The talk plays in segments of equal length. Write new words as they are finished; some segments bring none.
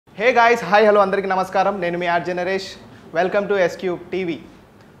Hey guys, hi hello అందరికీ నమస్కారం. నేను మీ RJ Naresh. Welcome to S Cube TV.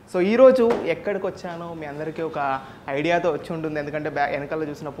 So ఈరోజు ఎక్కడికి వచ్చానో మీ అందరికీ ఒక ఐడియాతో వచ్చి ఉంటుంది. ఎందుకంటే వెనకాల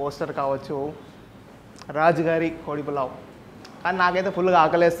చూసిన పోస్టర్ కావచ్చు, రాజుగారి కోడి పులావ్. కానీ నాకైతే ఫుల్గా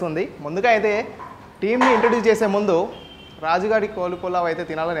ఆకలేస్తుంది. ముందుగా అయితే టీమ్ని ఇంట్రడ్యూస్ చేసే ముందు రాజుగారి కోడి పులావ్ అయితే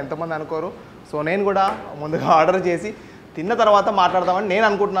తినాలని ఎంతమంది అనుకోరు. సో నేను కూడా ముందుగా ఆర్డర్ చేసి తిన్న తర్వాత మాట్లాడదామని నేను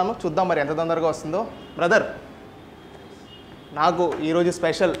అనుకుంటున్నాను. చూద్దాం మరి ఎంత తొందరగా వస్తుందో. బ్రదర్, నాకు ఈరోజు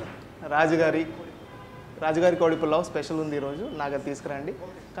స్పెషల్ రాజుగారి కోడి పులావ్ స్పెషల్ ఉంది ఈరోజు. నాకు అది తీసుకురండి,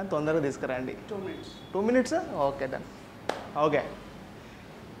 కానీ తొందరగా తీసుకురండి. 2 minutes? Okay, done. Okay,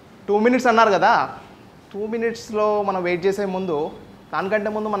 2 minutes అన్నారు కదా. 2 minutesలో మనం వెయిట్ చేసే ముందు, దానికంటే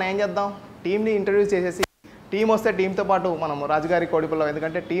ముందు మనం ఏం చేద్దాం, టీమ్ని ఇంట్రడ్యూస్ చేసేసి టీం వస్తే టీంతో పాటు మనము రాజుగారి కోడి పులావ్,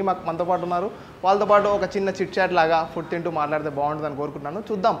 ఎందుకంటే టీం మనతో పాటు ఉన్నారు, వాళ్ళతో పాటు ఒక చిన్న చిట్ చాట్ లాగా ఫుడ్ తింటూ మాట్లాడితే బాగుంటుందని కోరుకుంటున్నాను.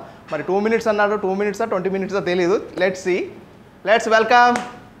 చూద్దాం మరి 2 minutes అన్నాడు. 2 minutes 20 minutes తెలియదు. Let's see. Let's welcome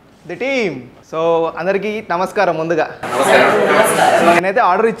the team. So అందరికీ నమస్కారం. ముందుగా నేనైతే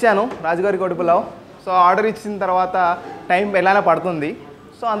ఆర్డర్ ఇచ్చాను రాజుగారి కోడి పులావ్. సో ఆర్డర్ ఇచ్చిన తర్వాత టైం ఎలానే పడుతుంది.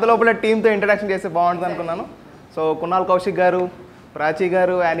 సో అందులోపల టీంతో ఇంట్రడక్షన్ చేస్తే బాగుంటుంది అనుకున్నాను. సో కునాల్ కౌశిక్ గారు, ప్రాచీ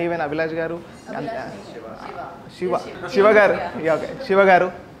గారు, అండ్ ఈవెన్ అభిలాష్ గారు, శివ గారు, ఓకే, శివ గారు,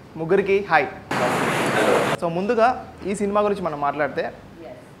 ముగ్గురికి హాయ్. సో ముందుగా ఈ సినిమా గురించి మనం మాట్లాడితే,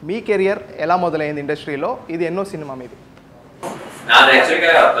 మీ కెరియర్ ఎలా మొదలైంది ఇండస్ట్రీలో? ఇది ఎన్నో సినిమా మీది? నాది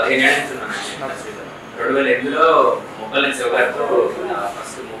యాక్చువల్గా 15 ఏళ్ళ నుంచి ఉన్నాను. 2008లో మొక్కల శివ గారితో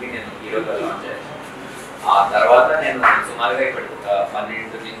ఫస్ట్ మూవీ నేను హీరోగా లాంచ్ అయ్యాను. ఆ తర్వాత నేను సుమారుగా ఇప్పటి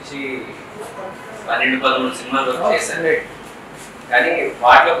 12-13 సినిమాలు చేశాను. కానీ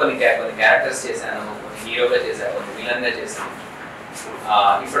వాటిలో కొన్ని క్యారెక్టర్స్ చేశాను, కొన్ని హీరోగా చేశాను, కొన్ని విలన్గా చేశాను.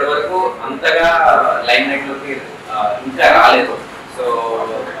 ఇప్పటి వరకు అంతగా లైమ్ లైట్లోకి ఇంకా రాలేదు. సో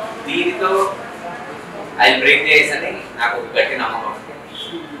దీనితో ఐ బ్రేక్ చేసని నాకు ఒక గట్టి నమ్మకం.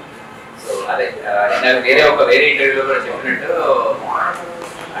 సో అదే వేరే ఇంటర్వ్యూలో కూడా చెప్పినట్టు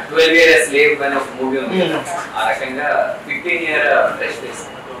 12 years slave అనే ఒక మూవీ ఉంది, ఆ రకంగా 15 year ఫ్రెష్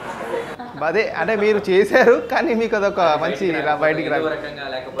చేస్తాను. అదే అంటే మీరు చేశారు, కానీ మీకు అదొక మంచి బయటికి రకంగా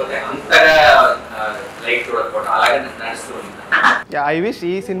లేకపోతే అంతగా లైట్ చూడకపోవడం అలాగే నడుస్తూ ఉంది. ఐ విష్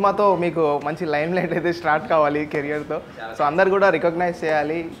ఈ సినిమాతో మీకు మంచి లైమ్ లైట్ అయితే స్టార్ట్ కావాలి కెరియర్తో. సో అందరు కూడా రికగ్నైజ్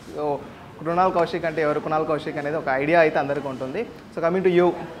చేయాలి. సో కునాల్ కౌశిక్ అంటే ఎవరు, కునాల్ కౌశిక్ అనేది ఒక ఐడియా అయితే అందరికీ ఉంటుంది. So coming to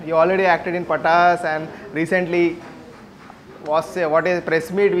you already acted in Pataas and recently what is press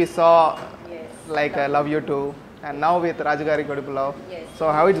meet we saw, like I Love You Too, and now with Rajugari Kodi Pulavu. So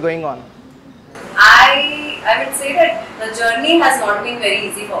how it's going on? I would say that the journey has not been very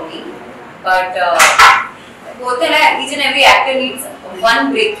easy for me, but each and every actor needs one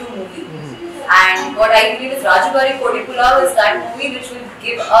breakthrough movie. And what I believe is Rajugari Kodi Pulavu is that movie which will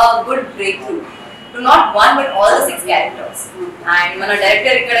give a good breakthrough to not one but all the 6 characters. And mana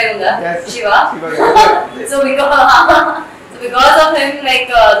director ikkade unda, Shiva. So because of him, like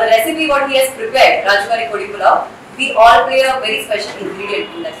the recipe what he has prepared, Rajugari Kodi Pulavu, we all play a very special ingredient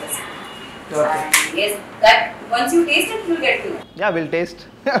in that recipe. And yes, that once you taste it, you'll get to know. Yeah, we'll taste.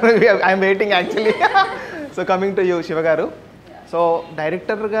 I'm waiting actually. So coming to you, Shiva garu. So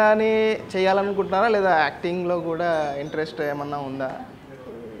డైరెక్టర్గానే చేయాలనుకుంటున్నారా, లేదా యాక్టింగ్లో కూడా interest ఏమన్నా ఉందా?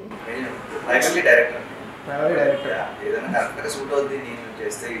 Primary director. ఏదైనా కరెక్ట్గా suit అవుతుంది, నేను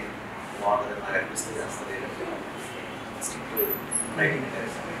చేస్తే బాగుంటుంది నాకు అనిపిస్తుంది, చేస్తుంది.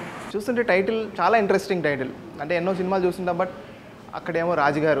 చూస్తుంటే టైటిల్ చాలా ఇంట్రెస్టింగ్ టైటిల్. అంటే ఎన్నో సినిమాలు చూస్తుంటాం, బట్ అక్కడేమో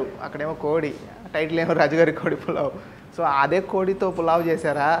రాజుగారు, అక్కడేమో కోడి, టైటిల్ ఏమో రాజుగారి కోడి పులావ్. సో అదే కోడితో పులావ్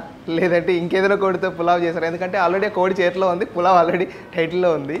చేశారా, లేదంటే ఇంకేదైనా కోడితో పులావ్ చేశారా? ఎందుకంటే ఆల్రెడీ కోడి చేతిలో ఉంది, పులావ్ ఆల్రెడీ టైటిల్లో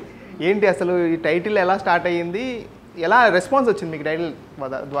ఉంది. ఏంటి అసలు ఈ టైటిల్ ఎలా స్టార్ట్ అయ్యింది, ఎలా రెస్పాన్స్ వచ్చింది మీకు టైటిల్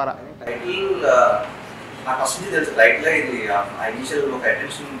ద్వారా? టైటిల్ నాకు ఫస్ట్ నుంచి తెలుసు. టైటిల్ ఇది ఇనిషియల్ ఒక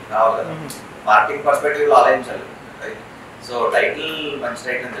అటెన్షన్ కావాలి కదా, మార్కెటింగ్ పర్స్పెక్టివ్లో ఆలోచించాలి. సో టైటిల్ మంచి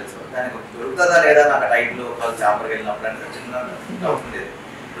టైటిల్ అని తెలుసు, దానికి దొరుకుతుందా లేదా నాకు టైటిల్ ఒక చాంబర్కి వెళ్ళినప్పుడు అంటే చిన్న డౌట్ ఉండేది.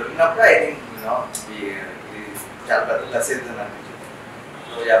 దొరికినప్పుడు ఐ థింక్ చాలా పెద్ద ప్లస్ అవుతుంది అనిపించింది.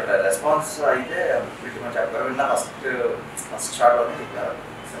 సో రెస్పాన్స్ అయితే వీటి మనం చెప్పారు, విన్నా ఫస్ట్ షార్ట్లోనే చెప్పారు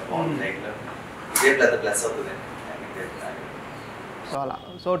బాగుంది టైటిల్, ఇదే పెద్ద ప్లస్ అవుతుంది. సో అలా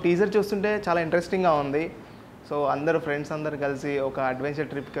సో టీజర్ చూస్తుంటే చాలా ఇంట్రెస్టింగ్గా ఉంది. సో అందరూ ఫ్రెండ్స్ అందరు కలిసి ఒక అడ్వెంచర్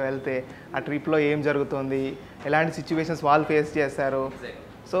ట్రిప్కి వెళ్తే ఆ ట్రిప్లో ఏం జరుగుతుంది, ఎలాంటి సిచ్యువేషన్స్ వాళ్ళు ఫేస్ చేస్తారు,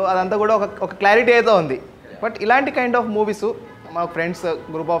 సో అదంతా కూడా ఒక క్లారిటీ అయితే ఉంది. బట్ ఇలాంటి కైండ్ ఆఫ్ మూవీస్ మా ఫ్రెండ్స్,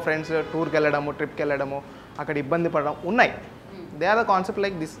 గ్రూప్ ఆఫ్ ఫ్రెండ్స్ టూర్కి వెళ్ళడము, ట్రిప్కి వెళ్ళడము, అక్కడ ఇబ్బంది పడడం ఉన్నాయి. They are the concept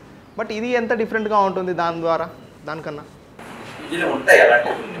like this. But ఇది ఎంత డిఫరెంట్గా ఉంటుంది దానికన్నా? ఇందులో ఉంటాయి అలాంటి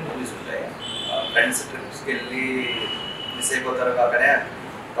కొన్ని మూవీస్ ఉంటాయి. ఫ్రెండ్స్ ట్రిప్స్కి వెళ్ళి మిస్ అయిపోతారు కాకనే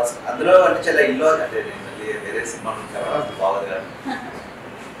ఫస్ట్ అందులో అంటే చాలా ఇల్లు అంటే వేరే సినిమా బాగుంది కానీ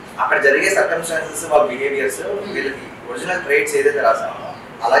అక్కడ జరిగే సర్కమ్స్టాన్సెస్ వాళ్ళ బిహేవియర్స్ వీళ్ళకి ఒరిజినల్ ట్రైట్స్ ఏదైతే రాసామో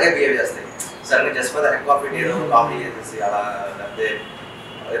అలాగే బిహేవ్ చేస్తాయి. సడన్గా just for the heck of it ఏదో కామెడీ చేసేసి అలా లేకపోతే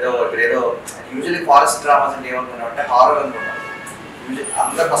ఏదో యూజువల్లీ ఫారెస్ట్ డ్రామాస్ అంటే ఏమనుకున్నాం అంటే హారర్ అనుకుంటాం. యూజువల్లీ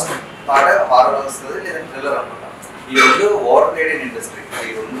అందరు ఫస్ట్ పాట హారర్ వస్తుంది లేదంటే థ్రిల్లర్ అనుకుంటాం. ఈ రెండు ఓవర్ ప్లేడ్ ఇన్ ఇండస్ట్రీ.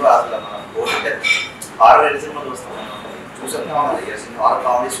 ఈ రెండు అసలు మనం ఓవర్ హారర్ ఎన్ని సినిమా చూస్తాం, చూసాం హారర్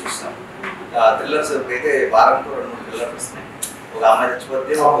కామెడీస్ చూస్తాం. థ్రిల్లర్స్ అయితే వారానికి 2-3 థ్రిల్లర్స్ వస్తున్నాయి. ఒక అమ్మాయి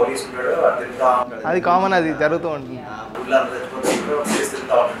చచ్చిపోతే ఒక పోలీసు ఉంటాడు, వాడు తిరుగుతూ ఉంటాడు. అది కామన్, అది జరుగుతూ ఉంటుంది. ఊళ్ళో అందరూ చచ్చిపోతే పోలీసు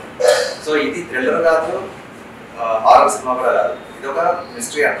తిరుగుతూ ఉంటాడు. సో ఇది థ్రిల్లర్ కాదు, హారర్ సినిమా కూడా కాదు, ఇది ఒక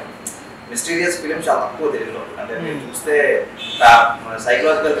మిస్టరీ అంట. మిస్టీరియస్ ఫిలిమ్స్ చాలా తక్కువ తెలుగులో. అంటే మీరు చూస్తే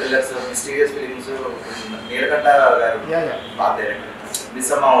psychological thrillers, mysterious films Neelakantha గారు పాత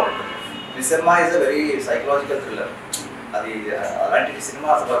మిస్సమ్మ ఉంటుంది. Missamma is a very psychological thriller. అది అలాంటి సినిమా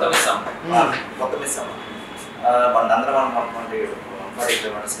అసలు కొత్త మిస్సమ్మ మనందరం కానీ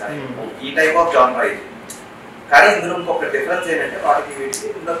ఈ టైప్ ఆఫ్ జానర్ ఇది. కానీ ఇందులో ఇంకొక డిఫరెన్స్ ఏంటంటే వాటికి వీటికి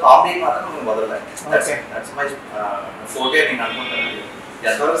ఇందులో కామెడీ మాత్రం మనం వదలలేదు. దట్స్ మై ఫోటే నేను అనుకుంటాను.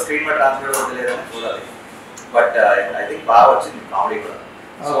 ఎంతవరకు స్క్రీన్ మీద ట్రాన్స్ఫర్ వద్దలేదని చూడాలి. బట్ ఐ థింక్ బాగా వచ్చింది కామెడీ కూడా.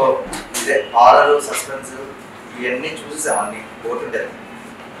 సో ఇదే హారర్ సస్పెన్స్ ఇవన్నీ చూసేసాం, అన్ని పోతుంటాయి.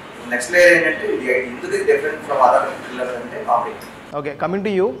 నెక్స్ట్ లేయర్ ఏంటంటే ఇందుకు డిఫరెంట్ ఫ్రమ్ అదర్ థ్రిల్లర్ అంటే comedy. Okay, coming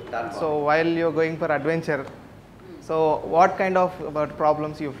to you. So while you're going for adventure, so what kind of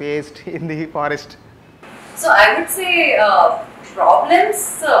problems you faced in the forest? So I would say problems.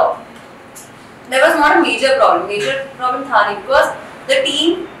 There was not a major problem. Major problem thani because the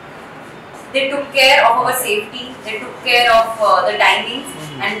team, they took care of our safety. They took care of the timings,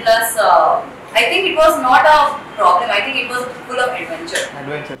 and plus I think it was not a problem. I think it was full of adventure.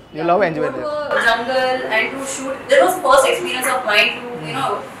 Adventure. You love enjoying it. it. To jungle and to shoot. There was first experience of mine to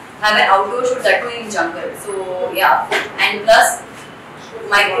have an outdoor shoot, that too in jungle. So yeah, and plus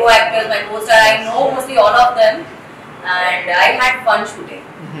my co-actors, my co-star, I know mostly all of them, and I had fun shooting.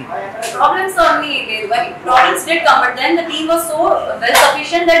 Problems on me, problems did come, but then the team was so well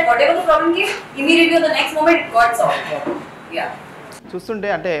sufficient that whatever the problem came, immediately on the next moment it got solved. Yeah. చూస్తుంటే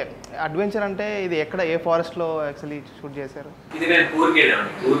అంటే adventure అంటే ఇది ఎక్కడ ఏ forest లో actually shoot చేశారు? ఇది నేను కూర్కి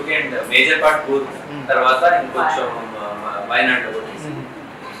వెళ్ళామండి. కూర్కి అండ్ మేజర్ పార్ట్ కూర్క్, తర్వాత ఇంకొంచెం వైనాడ్ లో కొట్టేసి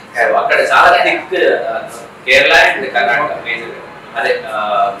అక్కడ చాలా thick Kerala and Karnataka major. అదే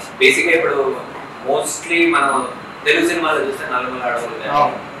బేసిక్గా ఇప్పుడు మోస్ట్లీ మనం తెలుగు సినిమాలో చూస్తే నల్లమల అడవులు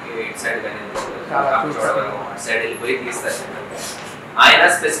కానీ ఇటు సైడ్ కానీ చూడవరం అటు సైడ్ వెళ్ళిపోయి తీస్తారు. ఆయన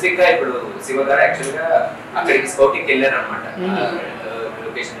స్పెసిఫిక్ గా ఇప్పుడు శివ గారు యాక్చువల్ గా అక్కడికి స్కౌటింగ్ వెళ్ళారు అనమాట.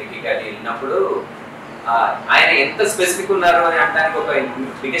 లొకేషన్ కి అది వెళ్ళినప్పుడు ఆయన ఎంత స్పెసిఫిక్ ఉన్నారు అని అనడానికి ఒక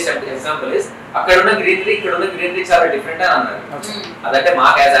బిగ్గెస్ట్ ఎగ్జాంపుల్ ఇస్ అక్కడ ఉన్న గ్రీనరీ ఇక్కడ ఉన్న గ్రీనరీ చాలా డిఫరెంట్ అని అన్నారు. అదంటే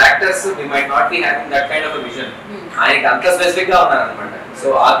మాకు as actors we might not be having that kind of vision. ఆయనకి అంత స్పెసిఫిక్ గా ఉన్నారు అనమాట. సో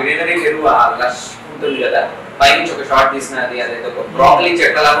ఆ గ్రీనరీ వేరు, ఆ లష్ ఉంటుంది కదా, పైనుంచి ఒక షార్ట్ తీసినది అదైతే ఒక బ్రాకలీ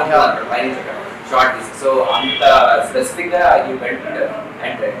చెట్లలాగా ఉంటుంది అంటారు పైనుంచి ఒక షార్ట్ తీసి. సో అంత స్పెసిఫిక్ గా you went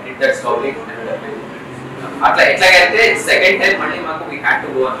and did that scouting. అట్లా ఎట్లాగైతే సెకండ్ టైం మళ్ళీ మాకు వీ హ్యాడ్ టు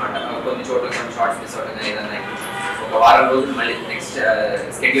గో అనమాట. కొన్ని చోట్ల కొన్ని షార్ట్స్ మిస్ అవుతుంది, ఏదన్నా ఒక వారం రోజులు మళ్ళీ నెక్స్ట్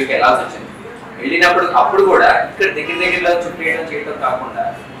స్కెడ్యూల్కి వెళ్ళాల్సి వచ్చింది. వెళ్ళినప్పుడు అప్పుడు కూడా ఇక్కడ దగ్గరలో చుట్టూ చేయడం కాకుండా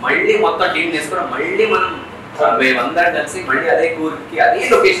మళ్ళీ మొత్తం టీం వేసుకుని మళ్ళీ మనం మేమందరం కలిసి మళ్ళీ అదే కూర్కి అదే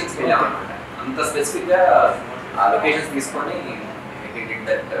లొకేషన్స్కి వెళ్ళాం అనమాట. అంత స్పెసిఫిక్గా ఆ లొకేషన్స్ తీసుకొని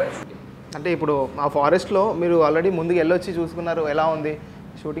అంటే ఇప్పుడు ఆ ఫారెస్ట్లో మీరు ఆల్రెడీ ముందుకు వెళ్ళొచ్చి చూసుకున్నారు, ఎలా ఉంది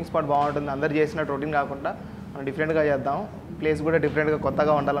షూటింగ్ స్పాట్ బాగుంటుంది, అందరు చేసిన రొటీన్ కాకుండా మనం డిఫరెంట్గా చేద్దాం, ప్లేస్ కూడా డిఫరెంట్గా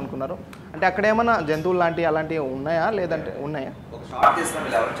కొత్తగా ఉండాలనుకున్నారు. అంటే అక్కడ ఏమైనా జంతువులు లాంటివి అలాంటివి ఉన్నాయా, లేదంటే ఉన్నాయా? ఒక షార్ట్ తీస్తున్నాం,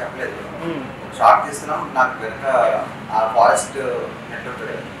 ఇలా ఎవరు చెప్పలేదు. షార్ట్ తీస్తున్నాం, నాకు వెనక ఆ ఫారెస్ట్ నెట్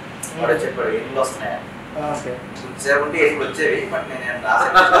ఉంటుంది, వాడు చెప్పాడు ఎన్ని వస్తున్నాయా, సేపు ఉంటే ఎన్ని వచ్చేవి, బట్ నేను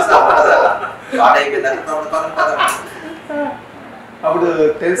షార్ట్ అయిపోయింది. అప్పుడు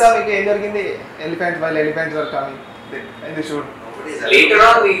తెలుసా మీకు ఏం జరిగింది? Elephants while elephants were coming in the shoot. Later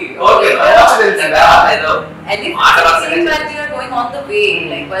on we got it. While we are going on the way,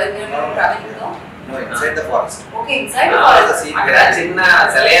 like while we are traveling, no, inside the forest. Okay, inside the forest. అక్కడ చిన్న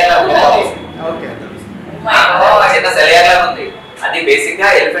సెలయేరు ఉంది. Okay. My God. చిన్న సెలయేరు ఉంది. అది basic గా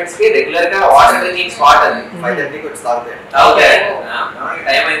elephants కి రెగ్యులర్ గా వాటర్ డ్రింకింగ్ స్పాట్. అది 5:30 కి వచ్చి తాగుతాయి. తాగుతాయి.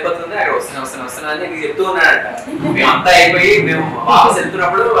 టైం అయిపోతుంది, అక్కడ వస్తున్నా అని నీకు చెప్తూ ఉన్నాడంట. మేమంతా అయిపోయి మేము వాపస్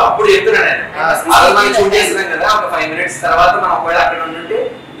వెళ్తున్నప్పుడు అప్పుడు చెప్తున్నాడు ఆయన. అలా మనం షూట్ చేసినాం కదా, ఒక 5 minutes తర్వాత మనం ఒకవేళ అక్కడ ఉంటే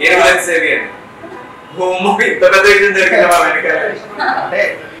ఏనుగులకు సేవి అని. హోమో ఇంత పెద్ద విషయం జరిగింది మా వెనకాల. అంటే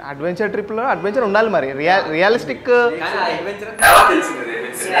అడ్వెంచర్ ట్రిప్ లో అడ్వెంచర్ ఉండాలి మరి, రియలిస్టిక్ అడ్వెంచర్ తర్వాత తెలిసింది.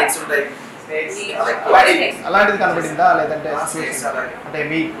 స్నేక్స్ ఉంటాయి, అలాంటిది కనబడిందా, లేదంటే అంటే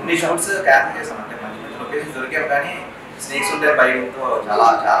మీ షూట్స్ క్యాప్చర్ చేసాం. అంటే మంచి మంచి లొకేషన్ దొరికావు, కానీ స్నేక్స్ ఉండే బైక్తో చాలా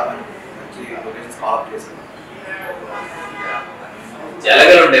చాలా మంచి లొకేషన్స్ కాల్ చేశాను.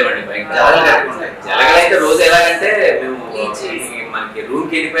 జలగలు ఉండేవండి బైక్. జలగలు అయితే రోజు ఎలాగంటే మేము మనకి రూమ్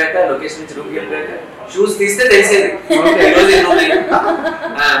కి వెళ్ళిపోయాక లొకేషన్ నుంచి రూమ్ కి వెళ్ళిపోయాక షూస్ తీస్తే తెలిసేది ఈ రోజు ఎన్ని ఉన్నాయి.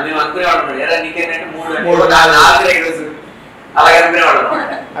 మేము అనుకునేవాళ్ళం ఎరా నీకేంటంటే 3 4 రోజు అలాగే అనుకునేవాళ్ళం.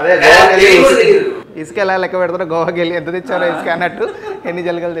 ఇసుక ఎలా లెక్క పెడతారో గోవాకి వెళ్ళి ఎంత తెచ్చారో ఇసుక అన్నట్టు ఎన్ని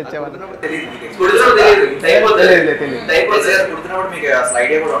జలగలు తెచ్చేవాళ్ళు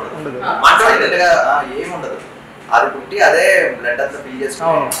ఏముండదు. అది పుట్టి అదే బ్లడ్ అంతా ఫిల్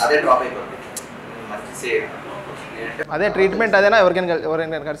చేసుకుని అదే డ్రాప్ అయిపోతుంది. మంచి సేఫ్ అదే ట్రీట్మెంట్ అదేనా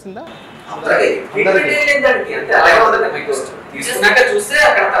ఎవరైనా కలిసిందా? తీసుకున్నాక చూస్తే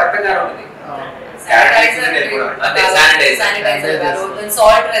అక్కడ కరెక్ట్గా ఉంటుంది.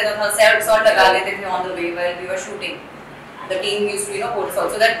 Salt लगा लेते थे on the way while we were shooting. The team used to hold salt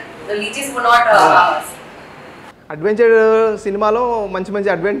so that the leeches would not harm us. Adventure సినిమాలో మంచి మంచి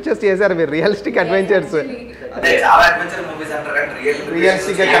అడ్వెంచర్స్ చేశారు మీరు, రియలిస్టిక్ అడ్వెంచర్స్. అంటే చాలా అడ్వెంచర్ మూవీస్ అంటారు కానీ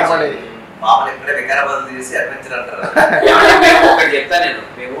రియలిస్టిక్ గా కనపడేది. మామూలు ఎప్పుడే వికారాబాద్ చేసి అడ్వెంచర్ అంటారు. ఒకటి చెప్తా నేను,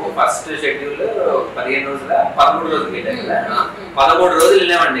 మేము ఫస్ట్ షెడ్యూల్ 15 రోజుల 13 రోజులు వెళ్ళాం కదా, 13 రోజులు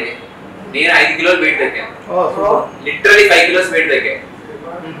వెళ్ళామండి. నేను 5 కిలోలు వెయిట్ తగ్గాను, లిటరలీ 5 కిలోస్ వెయిట్ తగ్గాను.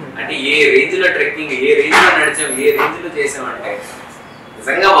 అంటే ఏ రేంజ్ లో ట్రెక్కింగ్, ఏ రేంజ్ లో నడిచాం, ఏ రేంజ్ లో చేసామంటే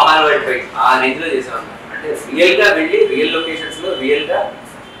నిజంగా మహాన్ పడిపోయి ఆ రేంజ్ లో చేసాం. అంటే రియల్ గా వెళ్ళి రియల్ లొకేషన్స్ లో రియల్ గా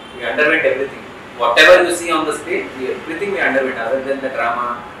we underwent everything. Whatever you see on the screen, everything we underwent other than the drama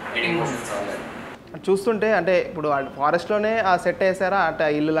and emotions all that. చూస్తుంటే అంటే ఇప్పుడు ఫారెస్ట్లోనే ఆ సెట్ వేసారా, అంటే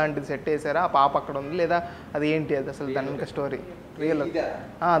ఇల్లు లాంటిది సెట్ వేసారా, ఆ పాప అక్కడ ఉంది లేదా అది ఏంటి, అది అసలు దాని వెనుక స్టోరీ రియల్?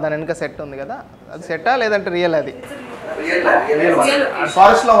 దాని వెనుక సెట్ ఉంది కదా, అది సెట్టా లేదంటే రియల్? అది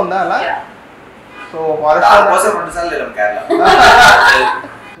ఫారెస్ట్లో ఉందా అలా? సో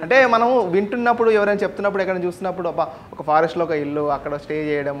అంటే మనం వింటున్నప్పుడు ఎవరైనా చెప్తున్నప్పుడు ఎక్కడ చూస్తున్నప్పుడు ఒక ఫారెస్ట్లో ఒక ఇల్లు అక్కడ స్టే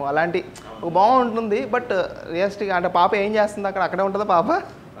చేయడము అలాంటి ఒక బాగుంటుంది. బట్ రియలిస్టిక్ అంటే పాప ఏం చేస్తుంది అక్కడ? అక్కడే ఉంటుందా పాప?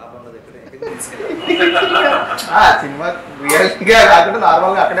 సినిమా రియలిస్టిక్గా కాకుండా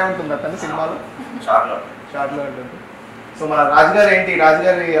నార్మల్గా అక్కడే ఉంటుంది అతను సినిమాలో షార్ట్లో ఉంటుంది. సో మన రాజుగారు ఏంటి,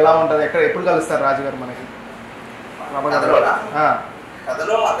 రాజుగారి ఎలా ఉంటుంది, ఎక్కడ ఎప్పుడు కలుస్తారు రాజుగారు మనకి?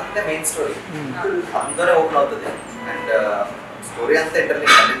 కథలో అతనిదే మెయిన్ స్టోరీ, అందరూ ఓపెన్ అవుతుంది. అండ్ స్టోరీ అంతా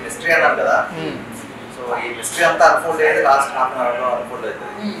ఇంటర్లింక్ అంటే మిస్టరీ అన్నారు కదా, సో ఈ మిస్టరీ అంతా అన్ఫోల్డ్ అయ్యేది లాస్ట్ హాఫ్ అన్ అవర్లో అన్ఫోల్డ్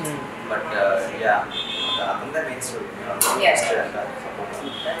అవుతుంది. But yeah అతనిదే main story.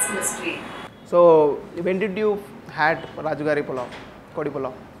 So when did you had RAJUGARI pulav, Kodi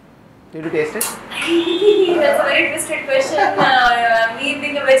pulav? Did you taste it? That's a very twisted question. Me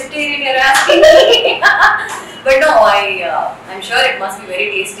being a vegetarian, you're asking me. But no, I'm sure it must be very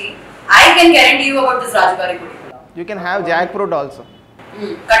tasty. I can guarantee you about this RAJUGARI Kodi pulav. You can have jackfruit also.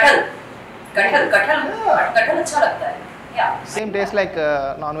 Kathal अच्छा लगता है. Yeah. Same taste like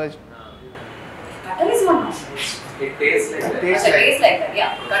non-veg. Kathal is not non-veg. It tastes like that. Tastes like that.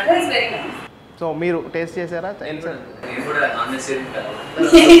 Yeah. Kathal is very nice. So మీరు taste చేశారా? నేను కూడా non vegetarian కాదు.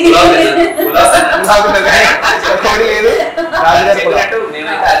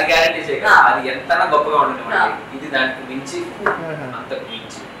 మేమైతే అది గ్యారెంటీ చేయగలం, అది ఎంత గొప్పగా ఉంటుంది, ఇది దానికి మించి అంత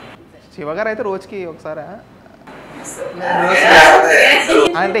మించి. శివగారు అయితే రోజుకి ఒకసారి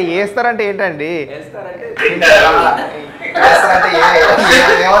అంటే వేస్తారంటే ఏంటండి?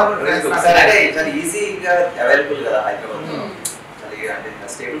 ఈజీగా అవైలబుల్ కదా హైదరాబాద్,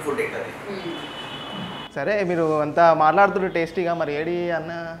 స్టేబుల్ ఫుడ్ ఇంకా. సరే మీరు అంతా మాట్లాడుతున్నారు టేస్టీగా, మరి ఏడి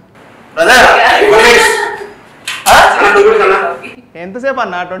అన్న ఎంతసేపు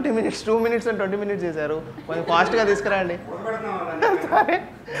అన్న? 20 minutes, 2 minutes and 20 minutes చేశారు, కొంచెం ఫాస్ట్గా తీసుకురండి. సరే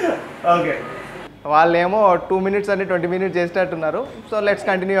ఓకే, వాళ్ళేమో 2 minutes అని 20 minutes చేసేటట్టున్నారు. So let's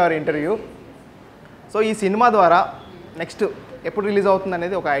continue our interview. So ఈ సినిమా ద్వారా నెక్స్ట్ ఎప్పుడు రిలీజ్ అవుతుంది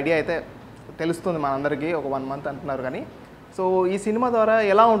అనేది ఒక ఐడియా అయితే తెలుస్తుంది మనందరికీ, ఒక 1 month అంటున్నారు. కానీ సో ఈ సినిమా ద్వారా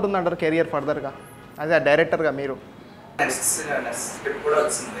ఎలా ఉంటుంది అంటారు కెరియర్ ఫర్దర్గా అదే డైరెక్టర్గా మీరు?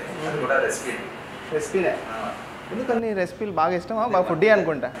 రెసిపీనే ఎందుకని? రెసిపీలు బాగా ఇష్టమా? బాగా ఫుడ్డీ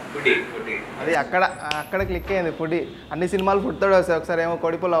అనుకుంటా. అది అక్కడ క్లిక్ అయ్యింది ఫుడ్డీ. అన్ని సినిమాలు ఫుడ్తో వస్తాయి. ఒకసారి ఏమో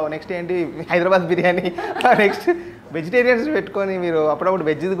కోడి పులావ్, నెక్స్ట్ ఏంటి హైదరాబాద్ బిర్యానీ, నెక్స్ట్ వెజిటేరియన్స్ పెట్టుకొని మీరు అప్పుడప్పుడు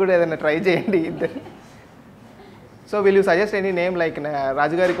వెజ్ది కూడా ఏదైనా ట్రై చేయండి ఇద్దరు. So will you suggest any name like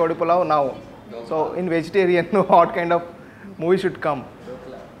రాజుగారి కోడి pulao now? So in vegetarian what kind of movie should come?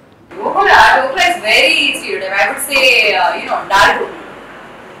 Dokla is very easy to do. I would say, dal roti.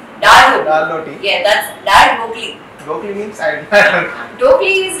 Dal roti. Yeah, that's dal dokli. Dokli means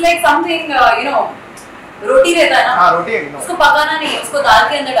dokli is like something, रोटी रहता है ना? हाँ रोटी है. उसको पकाना नहीं है, उसको दाल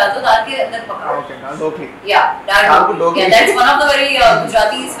के अंदर डाल दो, दाल के अंदर पकाओ. Okay, dal dokli. Yeah, dal dokli. Yeah, that's one of the very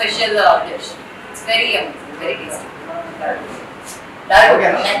Gujarati special dish. It's very yummy, very tasty.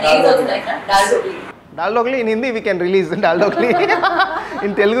 Dal in Hindi we can release Dal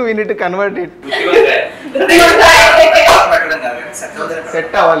in Telugu we need to convert it.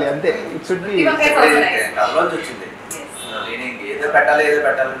 Set avali ante it should be కలలోంచి వచ్చింది నేను ఏదో పెట్టాలి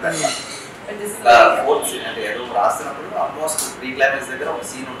fourth scene అంటే ఏదో రాస్తున్నప్పుడు almost pre climax దగ్గర ఒక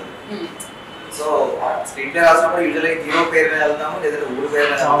scene ఉంటుంది. సో స్క్రీన్ ప్లే రాసినప్పుడు యూజువల్లీ హీరో పేరు మీద వెళ్తాము, లేదంటే ఊరి పేరు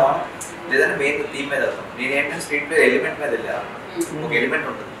మీద వెళ్తాము, లేదంటే మెయిన్ థీమ్ మీద వెళ్తాం. నేను ఏంటంటే స్క్రీన్ ప్లే ఎలిమెంట్ మీద వెళ్ళాను. ఒక ఎలిమెంట్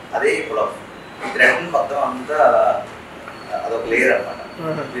ఉంటుంది, అదే పులావ్. ఈ థ్రెడ్ మొత్తం అంతా అదొక లేయర్ అనమాట.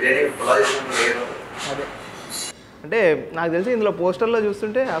 బిర్యానీ పులావ్ చేసినప్పుడు లేయర్ ఉంటుంది. అదే అంటే నాకు తెలిసి ఇందులో పోస్టర్లో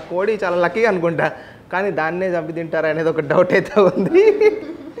చూస్తుంటే ఆ కోడి చాలా లక్కీగా అనుకుంటా, కానీ దాన్నే చంపి తింటారా అనేది ఒక డౌట్ అయితే ఉంది.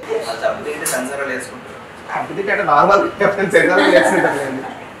 నార్మల్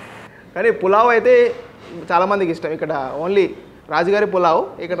కానీ పులావ్ అయితే చాలామందికి ఇష్టం. ఇక్కడ ఓన్లీ రాజుగారి పులావ్,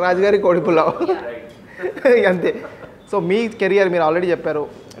 ఇక్కడ రాజుగారి కోడి పులావ్ అంతే. సో మీ కెరియర్ మీరు ఆల్రెడీ చెప్పారు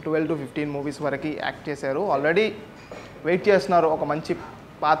 12 to 15 మూవీస్ వరకు యాక్ట్ చేశారు, ఆల్రెడీ వెయిట్ చేస్తున్నారు ఒక మంచి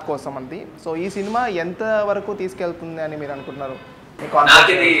పాత్ కోసం అంది. సో ఈ సినిమా ఎంత వరకు తీసుకెళ్తుంది అని మీరు అనుకుంటున్నారు? నాకు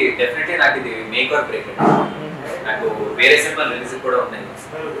ఇది డెఫినెట్లీ నాకు ఇది మేక్ ఆర్ బ్రేక్. నాకు వేరే సినిమా రిలీజ్ కూడా ఉన్నాయి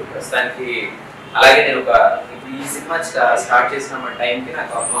ప్రస్తుతానికి. అలాగే నేను ఒక ఈ సినిమా స్టార్ట్ చేసిన టైంకి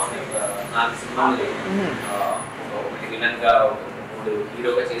నాకు ఆల్మోస్ట్ 4 సినిమాలు ఒకటి విలన్గా, 3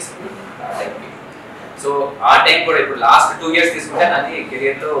 హీరోగా చేసుకున్నాను ఆ టైంకి. సో ఆ టైం కూడా ఇప్పుడు లాస్ట్ 2 years తీసుకుంటే నాది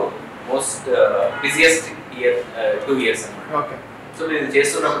కెరియర్లో మోస్ట్ బిజియెస్ట్ ఇయర్ 2 years అన్నమాట. సో నేను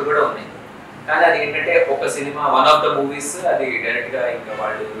చేస్తున్నప్పుడు కూడా ఉన్నాయి. కానీ అది ఏంటంటే ఒక cinema one of the movies అది డైరెక్ట్గా ఇంకా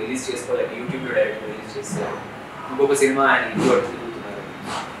వాళ్ళు రిలీజ్ చేసుకోలేక యూట్యూబ్లో డైరెక్ట్గా రిలీజ్ చేస్తారు. ఇంకొక సినిమా ఆయన ఇంట్లో తిరుగుతున్నారు.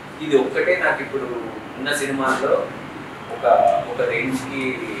 ఇది ఒక్కటే నాకు ఇప్పుడు ఉన్న సినిమాల్లో ఒక రేంజ్కి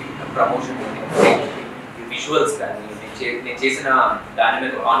ప్రమోషన్ ఉంది. విజువల్స్ కానీ నేను చేసిన దాని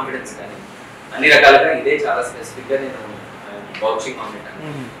మీద కాన్ఫిడెన్స్ కానీ అన్ని రకాలుగా ఇదే చాలా స్పెసిఫిక్గా నేను వౌచింగ్ on it.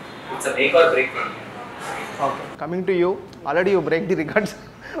 It's a make or break. Okay, coming to you, already you break the records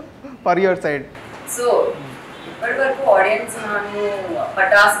for your side. So ఇప్పటి వరకు ఆడియన్స్ నన్ను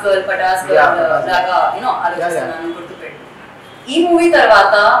పటాస్ గర్ల్ లాగా ఆలోచిస్తున్నాను గుర్తుపెట్టు. ఈ మూవీ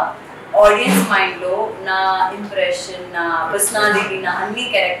తర్వాత ఆడియన్స్ మైండ్లో నా ఇంప్రెషన్, నా పర్సనాలిటీ, నా అన్ని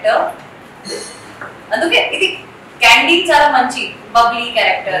క్యారెక్టర్, అందుకే ఇది క్యాండీ చాలా మంచి Babli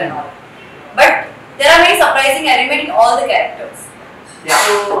character and all, but there are many surprising elements in all the characters.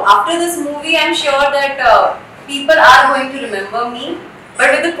 So after this movie I'm sure that people are going to remember me, but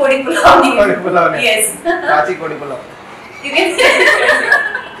with the Kodi Pulav name. Kodi Pulav name. Yes. Kachi Kodi Pulav. You can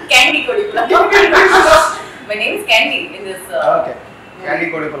Candy Kodi Pulav. My name is Candy in this okay. Candy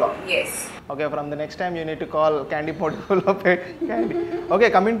Kodi Pulav. Yes. Okay, from the next time you need to call Candy Kodi Pulav Candy. Okay,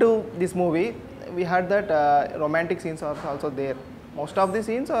 coming to this movie, we heard that romantic scenes are also there. Most of the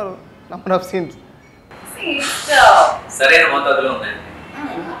scenes or number of scenes? See, సరైన మోతాదులో ఉన్నాయండి.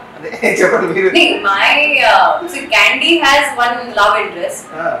 See, Candy has one love interest,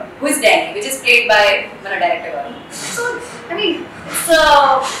 who is Danny, which is played by my director. So, I mean, it's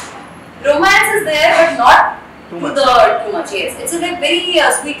romance is there, but not too much. Yes, it's a very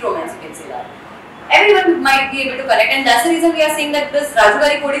sweet romance. You can say that everyone might be able to connect, and that's the reason we are saying that this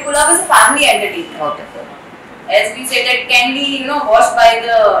RAJUGARI Kodi Pulav is a family entertainment. Okay. As we said, that can be watched by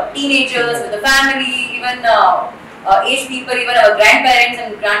the teenagers, with the family, even aged people, even our grandparents and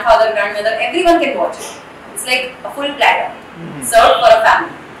grandfather, grandmother, everyone can watch it. It's like a full platter served for a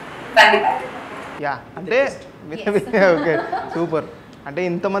family pack. Yeah, అంటే okay, super. అంటే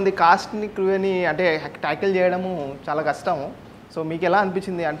ఇంతమంది కాస్ట్ని క్రూని అంటే tackle చేయడము చాలా కష్టము. So మీకు ఎలా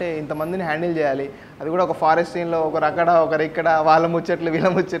అనిపించింది అంటే ఇంతమందిని హ్యాండిల్ చేయాలి, అది కూడా ఒక ఫారెస్ట్ సీన్లో ఒకరు అక్కడ ఒకరు ఇక్కడ, వాళ్ళ ముచ్చట్లు వీళ్ళ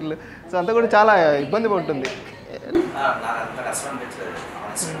ముచ్చట్లు, సో అంతా కూడా చాలా ఇబ్బంది పడుతుంది. నాకు అంత కష్టం అనిపించలేదు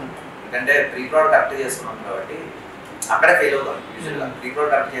ఎందుకంటే ప్రీ ప్రొడ్ కరెక్ట్ చేసుకున్నాం కాబట్టి అక్కడే ఫెయిల్ అవుతాం. యూజువల్గా ప్రీ ప్రొడ్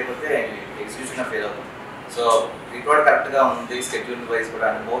కరెక్ట్ చేయకపోతే ఎగ్జిక్యూషన్గా ఫెయిల్ అవుతాం. సో ప్రీ ప్రొడ్ కరెక్ట్గా ఉంది, స్కెడ్యూల్ వైజ్ కూడా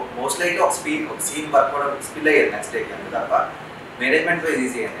మోస్ట్లీ అయితే ఒక సీన్ వర్క్ కూడా స్పిల్ అయ్యేది నెక్స్ట్ డేకి, అంతే తప్ప మేనేజ్మెంట్ వైజ్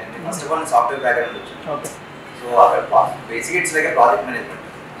ఈజీ అయింది. అండి first of all software background వచ్చింది. సో అక్కడ basic it's like project management.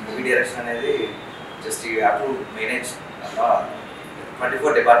 Movie direction అనేది just you have to manage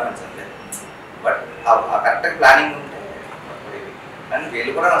 24 departments అంతే. బట్ ఆ కరెక్ట్గా ప్లానింగ్ ఉంటే కానీ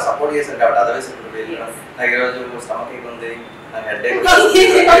వీళ్ళు కూడా నాకు సపోర్ట్ చేశారు కాబట్టి అదర్వైజ్ ఇప్పుడు వీళ్ళు నాకు ఈరోజు స్టమక్ ఏక్ ఉంది, నాకు హెడ్ ఏక్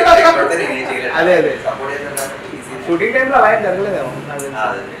పడితే నేను ఏం చేయలేదు. అదే సపోర్ట్ చేశారు కాబట్టి ఈజీ. షూటింగ్ టైంలో అలా ఏం జరగలేదేమో.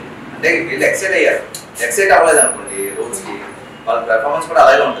 అంటే వీళ్ళు ఎక్సైట్ అయ్యారు. ఎక్సైట్ అవ్వలేదు అనుకోండి రోల్స్కి, వాళ్ళ పెర్ఫార్మెన్స్ కూడా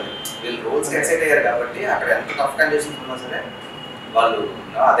అలాగే ఉంటుంది. వీళ్ళు రోల్స్కి ఎక్సైట్ అయ్యారు కాబట్టి అక్కడ ఎంత టఫ్ కండిషన్స్ ఉన్నా సరే వాళ్ళు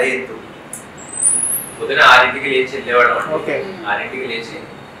అదే ఎత్తు. పొద్దున 6ంటికి లేచి వెళ్ళేవాడు. 6ంటికి లేచి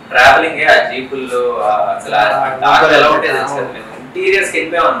ట్రావెలింగ్ ఆ జీపుల్లో అసలు ఎలా ఉంటే తెలుసు కదా. మేము ఇంటీరియర్స్కి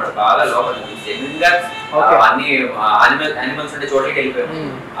వెళ్ళిపోయాం అనమాట, బాగా లోపల జెన్యున్ గా అన్ని యానిమల్స్ ఉండే చోట్లకి వెళ్ళిపోయాము.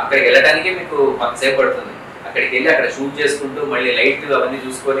 అక్కడికి వెళ్ళడానికి మీకు కొంతసేపు పడుతుంది. అక్కడికి వెళ్ళి అక్కడ షూట్ చేసుకుంటూ మళ్ళీ లైట్ అవన్నీ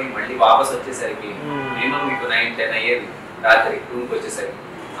చూసుకొని మళ్ళీ వాపస్ వచ్చేసరికి మినిమం మీకు 9-10 అయ్యేది రాత్రి రూమ్కి వచ్చేసరికి.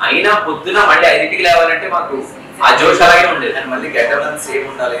 అయినా పొద్దున మళ్ళీ 5ంటికి లేవాలంటే మాకు ఆ జోష్ అలాగే ఉండేది. మళ్ళీ గెటప్ సేమ్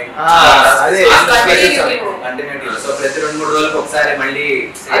ఉండాలి. సో ప్రతి 2-3 రోజులకు ఒకసారి మళ్ళీ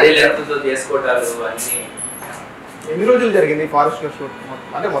అదే లెంగ్త్తో చేసుకోవటాలు అన్ని. ఎన్ని రోజులు జరిగింది ఫారెస్ట్ లో షూట్?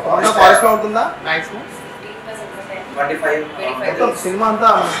 అంటే మొత్తం ఫారెస్ట్ లో ఉంటుందా మాక్సిమం? 25 సినిమా అంతా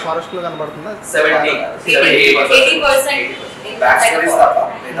ఫారెస్ట్ లో కనబడుతుందా?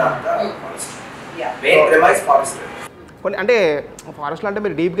 70% కొన్ని అంటే ఫారెస్ట్లో అంటే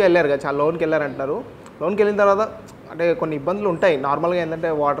మీరు డీప్గా వెళ్ళారు కదా, చాలా లోన్కి వెళ్ళారంటున్నారు. లోన్కి వెళ్ళిన తర్వాత అంటే కొన్ని ఇబ్బందులు ఉంటాయి నార్మల్గా, ఏంటంటే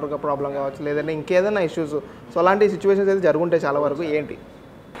వాటర్ ప్రాబ్లం కావచ్చు, లేదంటే ఇంకేదైనా ఇష్యూస్. సో అలాంటి సిచ్యువేషన్స్ అయితే జరుగుంటాయి చాలా వరకు. ఏంటి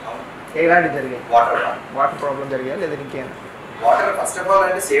ఎలాంటివి జరిగాయి? వాటర్ ప్రాబ్లం జరిగాయి లేదా ఇంకేనా? వాటర్ ఫస్ట్ ఆఫ్ ఆల్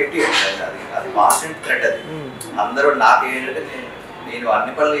అంటే సేఫ్టీ ఉంటుంది. అది కాన్స్టెంట్ థ్రెట్. అది అందరూ నాకు ఏంటంటే నేను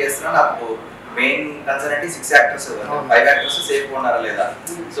అన్ని పనులు చేస్తున్నా, నాకు మెయిన్ కన్సర్న్ అంటే 6 యాక్టర్స్ 5 యాక్టర్స్ సేఫ్గా ఉన్నారా లేదా.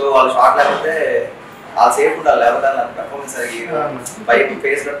 సో వాళ్ళు షార్ట్ లేకపోతే వాళ్ళు సేఫ్ ఉండాలి, లేకపోతే నాకు పర్ఫార్మెన్స్ బైక్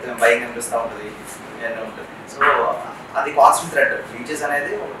ఫేస్ బైక్ అనిపిస్తూ ఉంటుంది, ఇవన్నీ ఉంటుంది. సో అది కాన్స్టెంట్ థ్రెట్. బీచెస్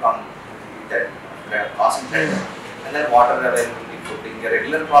అనేది ఒక constant threat. And then water availability, food, ఇంకా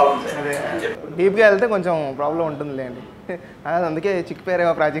రెగ్యులర్ ప్రాబ్లమ్స్. డీప్గా వెళ్తే కొంచెం ప్రాబ్లం ఉంటుంది లేండి. అందుకే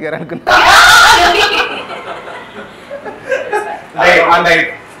చిక్కిపోయారేమో ప్రాజీ గారు అనుకున్నా.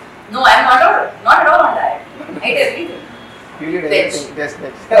 No, I am not at all on diet. I eat everything.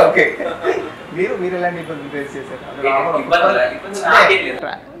 Okay. మీరు ఎలాంటి ఇబ్బందులు ఫేస్ చేశారు?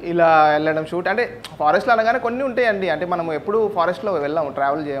 ఇలా వెళ్ళడం షూట్ అంటే ఫారెస్ట్లో అనగానే కొన్ని ఉంటాయండి. అంటే మనం ఎప్పుడు ఫారెస్ట్లో వెళ్ళాము,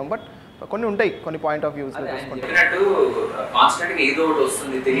 ట్రావెల్ చేయము, బట్ కొన్ని ఉంటాయి, కొన్ని పాయింట్ ఆఫ్ వ్యూస్ చెప్పినట్టు కాన్స్టెంట్ గా ఏదో ఒకటి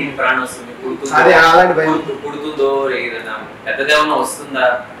వస్తుంది, తెలియని ప్రాణం వస్తుంది, పుడుతుందో ఏదైనా పెద్దదేమన్నా వస్తుందా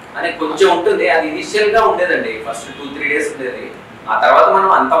అని కొంచెం ఉంటుంది. అది ఇనిషియల్ గా ఉండేదండి, ఫస్ట్ 2-3 days ఉండేది. ఆ తర్వాత మనం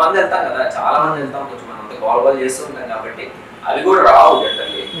అంతమంది వెళ్తాం కదా, చాలా మంది వెళ్తాం, కొంచెం మనం అంత గోల్బాల్ చేస్తూ ఉంటాం కాబట్టి అవి కూడా రావు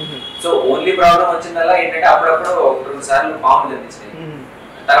జనరల్లీ. సో ఓన్లీ ప్రాబ్లం వచ్చిందల్లా ఏంటంటే అప్పుడప్పుడు 1-2 సార్లు పాములు అందించినాయి.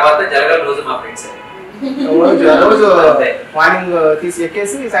 తర్వాత జరగల రోజు మా ఫ్రెండ్స్ రోజు మార్నింగ్ తీసి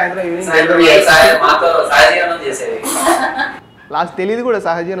ఎక్కేసి సాయంత్రం ఈవినింగ్ మాతో సహజీవనం చేసేది. లాస్ట్ తెలియదు కూడా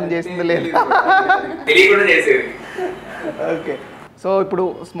సహజీవనం చేసింది లేదు, తెలియకుండా చేసేది. ఓకే. సో ఇప్పుడు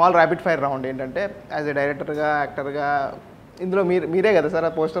స్మాల్ ర్యాపిడ్ ఫైర్ రౌండ్ ఏంటంటే యాజ్ ఎ డైరెక్టర్గా, యాక్టర్గా, ఇందులో మీరే కదా సార్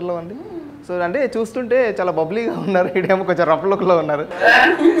ఆ పోస్టర్లో ఉంది. సో అంటే చూస్తుంటే చాలా బబ్లీగా ఉన్నారు, ఇడేమో కొంచెం రఫ్ లుక్లో ఉన్నారు.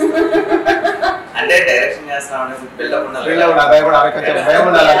 అంటే డైరెక్షన్ చేస్తామని కొంచెం భయం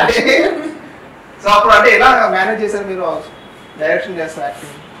ఉండాలి. సో అప్పుడు అంటే ఎలా మేనేజ్ చేశారు మీరు డైరెక్షన్ చేస్తారు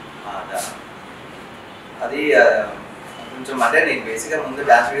యాక్టింగ్? అది కొంచెం అంటే నేను బేసిక్గా ముందు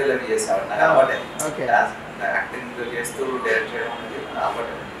డాన్స్ వీడియోలు అవి చేసేవాడు, నాకు అలవాటే. యాక్టింగ్ చేస్తూ డైరెక్ట్ చేయడం అనేది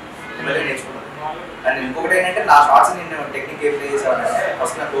అలవాటే, మళ్ళీ నేర్చుకున్నాను. అండ్ ఇంకొకటి ఏంటంటే నా షార్ట్స్ నేను టెక్నిక్ ఏం ప్లే చేసేవాడు అంటే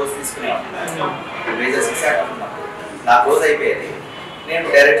ఫస్ట్ నా క్లోజ్ తీసుకునేవాడు. మేజర్ 6 యాక్టర్స్ ఉన్నప్పుడు నా క్లోజ్ అయిపోయేది, నేను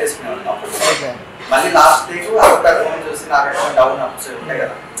డైరెక్ట్ చేసుకునేవాడు. అప్పుడు మళ్ళీ లాస్ట్ టైం అక్కడ చూసి నాకు అకౌంట్ డౌన్ అప్స్ ఉంటాయి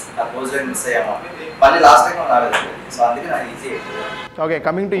కదా, నా క్లోజ్ లైన్ మిస్ అయ్యాము, మళ్ళీ లాస్ట్ టైం రాలేదు. సో అందుకే నాకు easy. Okay,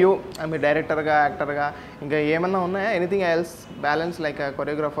 coming to you, మీరు డైరెక్టర్గా, యాక్టర్గా ఇంకా ఏమన్నా ఉన్నాయా? Anything else balance like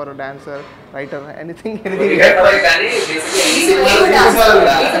choreographer, dancer, writer, anything?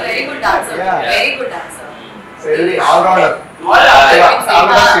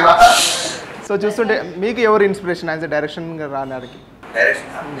 So చూస్తుంటే మీకు ఎవరు ఇన్స్పిరేషన్ యాజ్ ఎ డైరెక్షన్గా రావడానికి?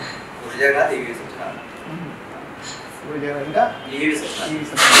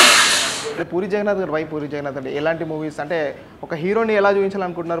 పూరి జగన్నాథ్ గారు, వై పూరి జగన్నాథ్ అంటే ఎలాంటి మూవీస్ అంటే ఒక హీరోని ఎలా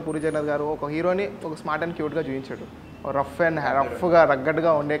చూపించాలనుకుంటున్నారు? పూరి జగన్నాథ్ గారు ఒక హీరోని ఒక స్మార్ట్ అండ్ క్యూట్గా చూపించాడు, రఫ్ అండ్ రఫ్గా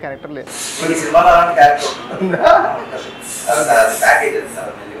రగ్గడ్గా ఉండే క్యారెక్టర్ లేదు.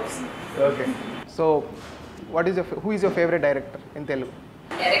 Okay. So what is who is your favourite director in Telugu?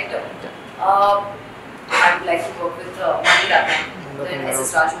 Director. I would like to work with then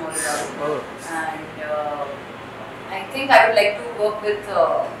S.S. Rajamouli garu. And I think I would like to work with,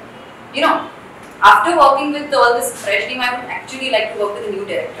 after working with all this fresh team, I would actually like to work with the new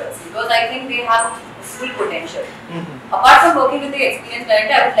directors because I think they have full potential. Apart from working with the experienced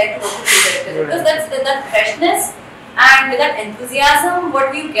director, I would like to work with new directors because that freshness and that enthusiasm what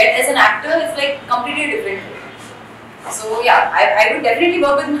we get as an actor is like completely different. So yeah, I would definitely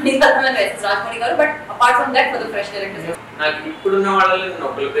work with Maniratnam and S.S. Rajamouli garu, but apart from that, for the fresh directors. నాకు ఇప్పుడున్న వాళ్ళలో నేను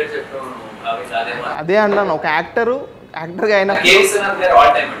ఒకళ్ళ పేరు చెప్తాను, అదే అన్నాను, ఒక యాక్టర్గా అయినా కే విశ్వనాథ్ గారు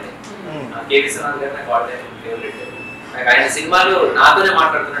ఆల్ టైమ్ అండి. కే విశ్వనాథ్ గారు నాకు ఆల్ టైమ్ ఫేవరెట్. నాకు ఆయన సినిమాలు నాతోనే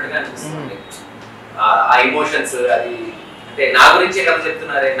మాట్లాడుతున్నట్టుగా అనిపిస్తుంది. ఆ ఎమోషన్స్, అది అంటే నా గురించి కథ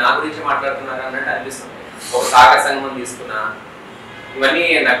చెప్తున్నారే, నా గురించి మాట్లాడుతున్నారా అన్నట్టు అనిపిస్తుంది. ఒక సాగర్ సంగమం తీసుకున్నా, ఇవన్నీ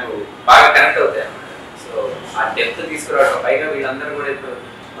నాకు బాగా కనెక్ట్ అవుతాయి అన్నమాట. సో ఆ డెప్త్ తీసుకురావడం, పైగా వీళ్ళందరూ కూడా ఇప్పుడు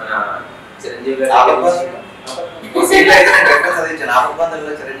మన చిరంజీవి గారు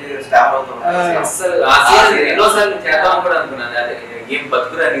అసలు ఆ సీన్ ఎన్నోసార్లు చేద్దాం కూడా అనుకున్నాను. అదే ఏం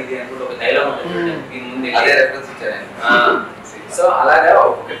బతుకురా ఇది అనుకుంటే ఒక డైలాగ్ ఉంటుంది దీని ముందు. సో అలాగా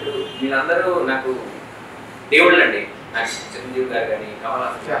ఇప్పుడు వీళ్ళందరూ నాకు దేవుళ్ళు అండి. నాకు చిరంజీవి గారు కానీ కమల్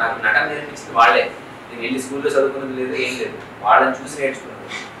హాసన్, నాకు నటన నేర్పించింది వాళ్ళే. నేను వెళ్ళి స్కూల్లో చదువుకున్నది లేదు, ఏం లేదు, వాళ్ళని చూసి నేర్చుకున్నాను.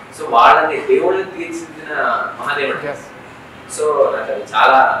 సో వాళ్ళని దేవుళ్ళని తీర్చిదిద్దిన మహాదేవుడు. సో నాకు అది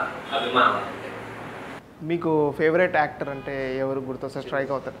చాలా అభిమానం అంటే. మీకు ఫేవరెట్ యాక్టర్ అంటే ఎవరు గుర్తొస్తారు,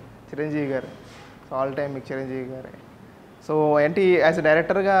 స్ట్రైక్ అవుతారు? చిరంజీవి గారు. సో ఆల్ టైమ్ మీకు చిరంజీవి గారే. సో ఏంటి యాజ్ ఎ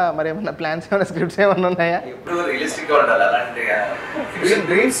డైరెక్టర్గా మరి ఏమన్నా ప్లాన్స్, ఏమైనా స్క్రిప్ట్స్ ఏమన్నా ఉన్నాయా? ఎప్పుడు రియలిస్టిక్గా ఉండాలి అలాంటి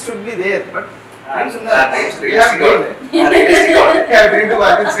dreams should be there, but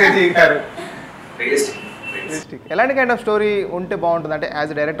ఎలాంటి కైండ్ ఆఫ్ స్టోరీ ఉంటే బాగుంటుంది అంటే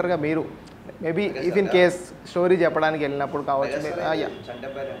యాజ్ డైరెక్టర్గా మీరు maybe if in case story చెప్పడానికి వెళ్ళినప్పుడు కావచ్చు.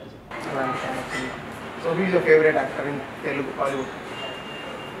 So who is your favourite actor in Telugu Hollywood?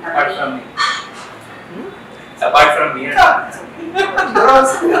 Apart from me, I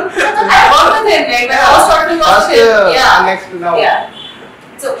work with him, right? When I was starting to watch him. Yeah. Next now. Yeah.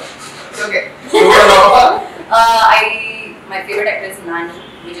 So, It's okay. My favorite actor is Nani,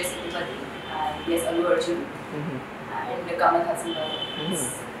 Vijay Sethupathi, and yes, RAJU, and Kamal Hassan.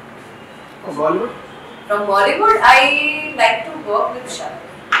 From Bollywood? From Bollywood, I like to work with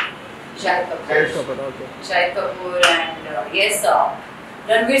Shahid Kapoor. Okay. Shahid Kapoor and yes,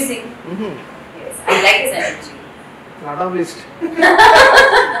 Ranveer Singh. Yes, I like his energy. Lot of list.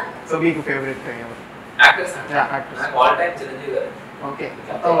 So మీకు favourite ఎవరు? actors. Yeah, actors. నాకు all time Chiranjeevi గారు. Okay.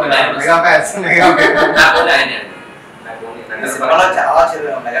 Mega fans. నాకు కూడా ఆయనే. నాకు సినిమాలో చాలా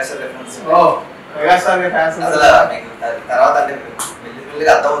మెగాస్టార్ రెఫరెన్స్. ఓ మెగాస్టార్ ఫ్యాన్స్ అసలు మీకు తర్వాత అంటే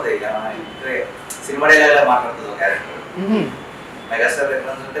మెల్లిగా అర్థం అవుతాయి. సినిమా డైలాగ్ మాట్లాడుతుంది ఒక క్యారెక్టర్. మెగాస్టార్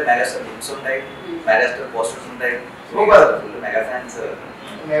రెఫరెన్స్ ఉంటే మెగాస్టార్ లిప్స్ ఉంటాయి, మెగాస్టార్ పోస్టర్స్ ఉంటాయి. సూపర్.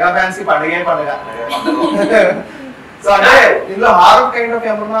 మెగా ఫ్యాన్స్ కి పండుగే పండుగ. సో అంటే ఇందులో హారర్ కైండ్ ఆఫ్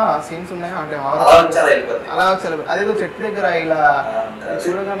ఏమన్నా సీన్స్ ఉన్నాయా? అంటే హారర్ అలా అదేదో చెట్టు దగ్గర ఇలా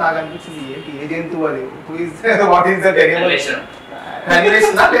చూడగా నాకు అనిపించింది ఏంటి ఏ జంతువు అది, who is what is that animation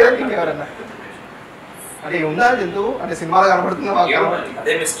లేదా ఇంకెవరన్నా అంటే ఉందా జంతువు అంటే సినిమాలో కనబడుతుందా?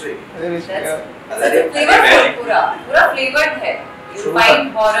 అదే mystery. Pura flavored hai. You find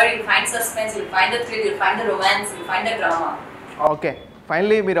horror, you find suspense, you find the thrill, you find the romance, you find the drama. Okay,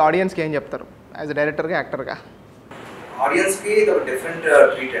 finally మీరు ఆడియన్స్కి ఏం చెప్తారు యాజ్ డైరెక్టర్గా, యాక్టర్గా? ఆడియన్స్ కి ఇది ఒక డిఫరెంట్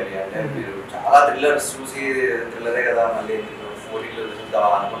ట్రీట్ అండి. అంటే మీరు చాలా థ్రిల్లర్స్ చూసి థ్రిల్లరే కదా మళ్ళీ ఓటీటీలో చూద్దాం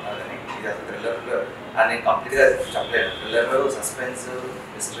అనుకుంటున్నారు, కానీ ఇది అసలు థ్రిల్లర్ అని నేను కంప్లీట్గా చెప్పలేను. థ్రిల్లర్, సస్పెన్స్,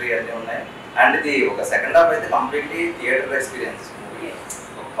 మిస్టరీ అన్నీ ఉన్నాయి. అండ్ ఇది ఒక సెకండ్ హాఫ్ అయితే కంప్లీట్లీ థియేటర్ ఎక్స్పీరియన్స్. మూవీ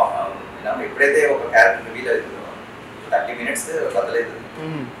ఎప్పుడైతే ఒక క్యారెక్టర్ రివీల్ అవుతుందో 30 minutes బదలేదు.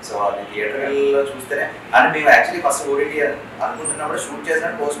 సో అది థియేటర్లో చూస్తేనే అంటే మేము యాక్చువల్లీ ఫస్ట్ ఓటీటీ అనుకుంటున్నప్పుడు షూట్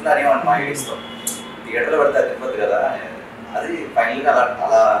చేసినట్టు పోస్ట్ అనేవాడిని మా ఐడియాస్తో. థియేటర్లో పడితే అది తిప్పదు కదా, అది ఫైనల్గా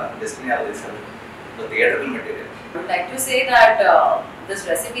అలా డెస్టినీ అలా చేశారు. So theatre material. I would like to say that this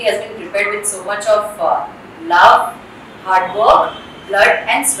recipe has been prepared with so much of love, hard work, blood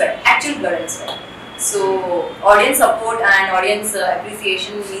and sweat, actual blood and sweat. So audience support and audience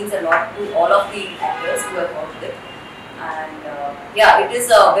appreciation means a lot to all of the actors who have worked with it. And yeah, it is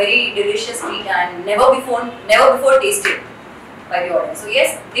a very delicious treat and never before tasted by the audience. So yes,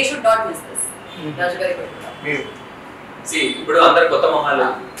 they should not miss this. RAJUGARI KODI PULAVU. ఇప్పుడు అందరు కొత్త మొహాలు,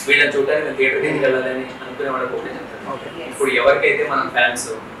 వీళ్ళని చూడడానికి మేము థియేటర్కి ఎందుకు వెళ్ళాలని అనుకునే వాళ్ళకి ఒకటే చెప్తాను. ఇప్పుడు ఎవరికైతే మనం ఫ్యాన్స్,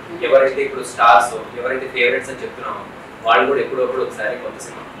 ఎవరైతే ఇప్పుడు స్టార్స్, ఎవరైతే ఫేవరెట్స్ అని చెప్తున్నామో వాళ్ళు కూడా ఎప్పుడప్పుడు ఒకసారి కొత్త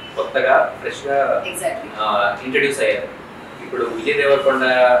సినిమా కొత్తగా ఫ్రెష్గా ఇంట్రడ్యూస్ అయ్యారు. ఇప్పుడు విజయ్ దేవరకొండ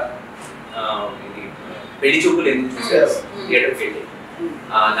ఇది పెళ్లి చూపులు ఎందుకు చూశారు థియేటర్కి వెళ్ళి,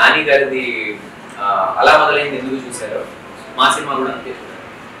 నాని గారిది అలా మొదలైంది ఎందుకు చూశారో మా సినిమా కూడా అంతే.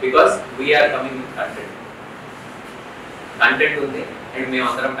 Because we are coming with content ఉంది అండ్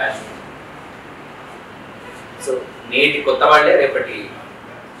మేమందరం ప్యాషన్. సో నేటి కొత్త వాళ్ళే రేపటి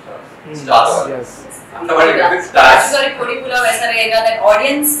స్టార్స్. RAJUGARI KODI PULAVU ऐसा रहेगा that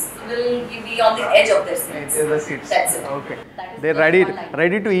audience will be on the edge of their seats. That's it. Okay. They're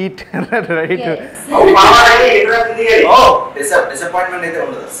ready to eat. Ready to. Oh, disappointment అయితే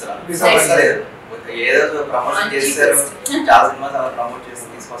ఉండదు అసలు. అసలు ఏదో ప్రమోషన్ చేస్తారు, చాలా సినిమాస్ అలా ప్రమోట్ చేసి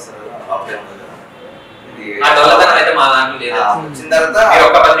తీసుకొస్తారు, అప్పుడే ఉండదు. ఆ డెవలప్మెంట్ అయితే మా దాంట్లో లేదు. వచ్చిన తర్వాత మీరు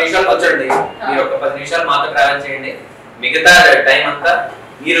ఒక 10 నిమిషాలు వచ్చండి, మీరు ఒక 10 నిమిషాలు మాతో ట్రావెల్ చేయండి, మిగతా టైం అంతా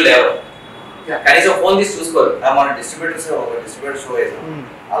మీరు లేవరు, కనీసం ఫోన్ తీసి చూసుకోరు. మన డిస్ట్రిబ్యూటర్స్ ఒక డిస్ట్రిబ్యూటర్ షో వేసాం,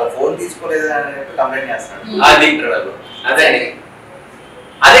 అలా ఫోన్ తీసుకోలేదు అని కంప్లైంట్ చేస్తున్నాడు. అది ఇంటర్వెల్ అదే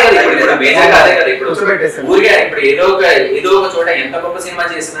అదే కదా ఇప్పుడు మేజర్ అదే కదా ఇప్పుడు కూర్చోబెట్టేసారు. ఊరికే ఇప్పుడు ఏదో ఒక చోట ఎంత గొప్ప సినిమా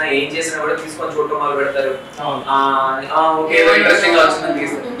చేసినా ఏం చేసినా కూడా తీసుకొని చూడటం మొదలు పెడతారు. ఓకే ఏదో ఇంట్రెస్టింగ్ గా వచ్చిందని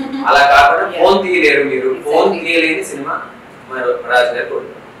తీస్తారు. అలా కాకుండా ఫోన్ తీయలేరు మీరు. ఫోన్ తీయలేని సినిమా రాజుగారి కోడి.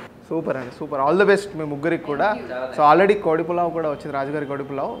 సూపర్ అండి, సూపర్. ఆల్ ద బెస్ట్ మీ ముగ్గురికి కూడా. సో ఆల్రెడీ కోడి పులావ్ కూడా వచ్చింది, రాజుగారి కోడి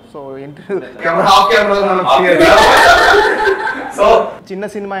పులావ్. సో సో చిన్న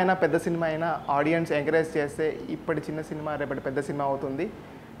సినిమా అయినా పెద్ద సినిమా అయినా ఆడియన్స్ ఎంకరేజ్ చేస్తే ఇప్పటి చిన్న సినిమా రేపటి పెద్ద సినిమా అవుతుంది.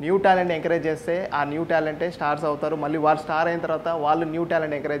 న్యూ టాలెంట్ ఎంకరేజ్ చేస్తే ఆ న్యూ టాలెంటే స్టార్స్ అవుతారు. మళ్ళీ వాళ్ళు స్టార్ అయిన తర్వాత వాళ్ళు న్యూ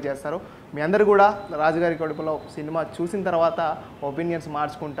టాలెంట్ ఎంకరేజ్ చేస్తారు. మీ అందరూ కూడా రాజుగారి కోడి పులావ్ సినిమా చూసిన తర్వాత ఒపీనియన్స్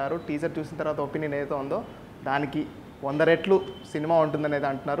మార్చుకుంటారు. టీజర్ చూసిన తర్వాత ఒపీనియన్ ఏదైతే ఉందో దానికి 100 రెట్లు సినిమా ఉంటుందనేది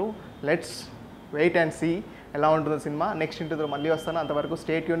అంటున్నారు. లెట్స్ వెయిట్ అండ్ సీ ఎలా ఉంటుందో సినిమా. నెక్స్ట్ ఇంటర్వ్యూలో మళ్ళీ వస్తాను. అంతవరకు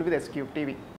stay tune with SQ TV.